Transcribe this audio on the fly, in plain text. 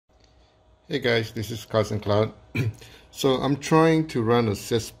Hey guys, this is Cousin Cloud. So I'm trying to run a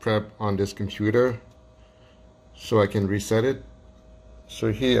Sysprep on this computer so I can reset it.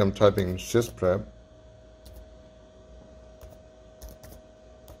 So here I'm typing Sysprep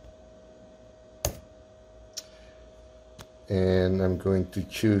and I'm going to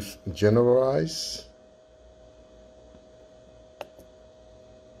choose Generalize.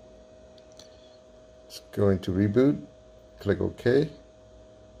 It's going to reboot. Click OK.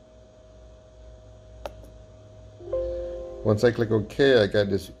 Once I click OK, I got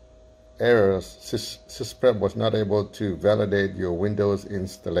this error. Sysprep was not able to validate your Windows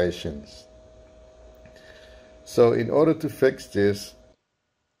installations. So in order to fix this,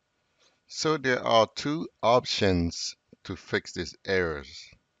 there are two options to fix these errors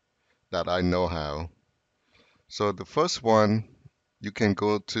that I know how. So the first one, you can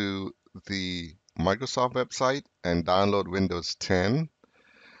go to the Microsoft website and download Windows 10,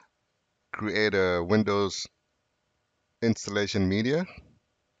 create a Windows installation media,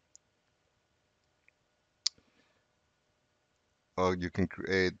 or you can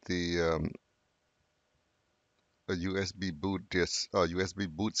create a USB boot disk, USB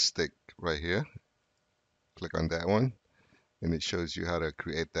boot stick right here. Click on that one, and it shows you how to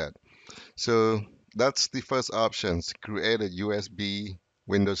create that. So that's the first options, create a USB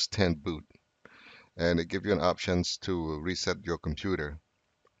Windows 10 boot, and it gives you an options to reset your computer.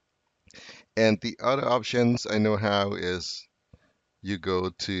 And the other options I know how is you go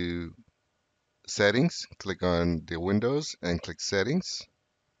to settings, click on the Windows and click settings.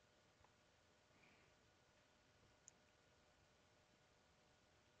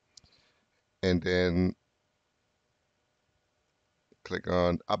 And then click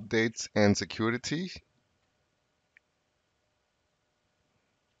on updates and security.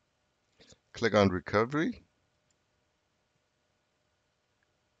 Click on recovery.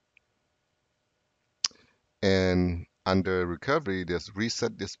 And under recovery, there's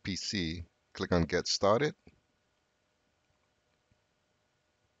reset this PC. Click on get started.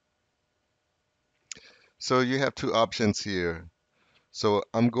 So you have two options here. So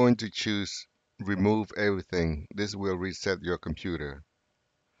I'm going to choose remove everything. This will reset your computer.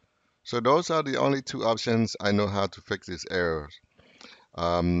 So those are the only two options I know how to fix these errors.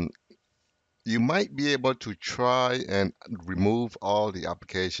 Um, you might be able to try and remove all the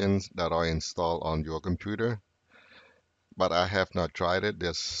applications that are installed on your computer, but I have not tried it.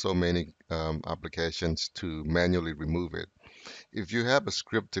 There's so many applications to manually remove it. If you have a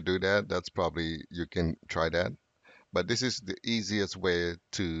script to do that, that's probably you can try that. But this is the easiest way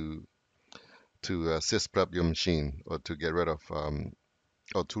to sysprep your machine or to get rid of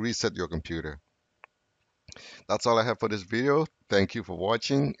or to reset your computer. That's all I have for this video. Thank you for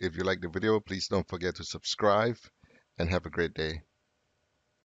watching. If you like the video, please don't forget to subscribe and have a great day.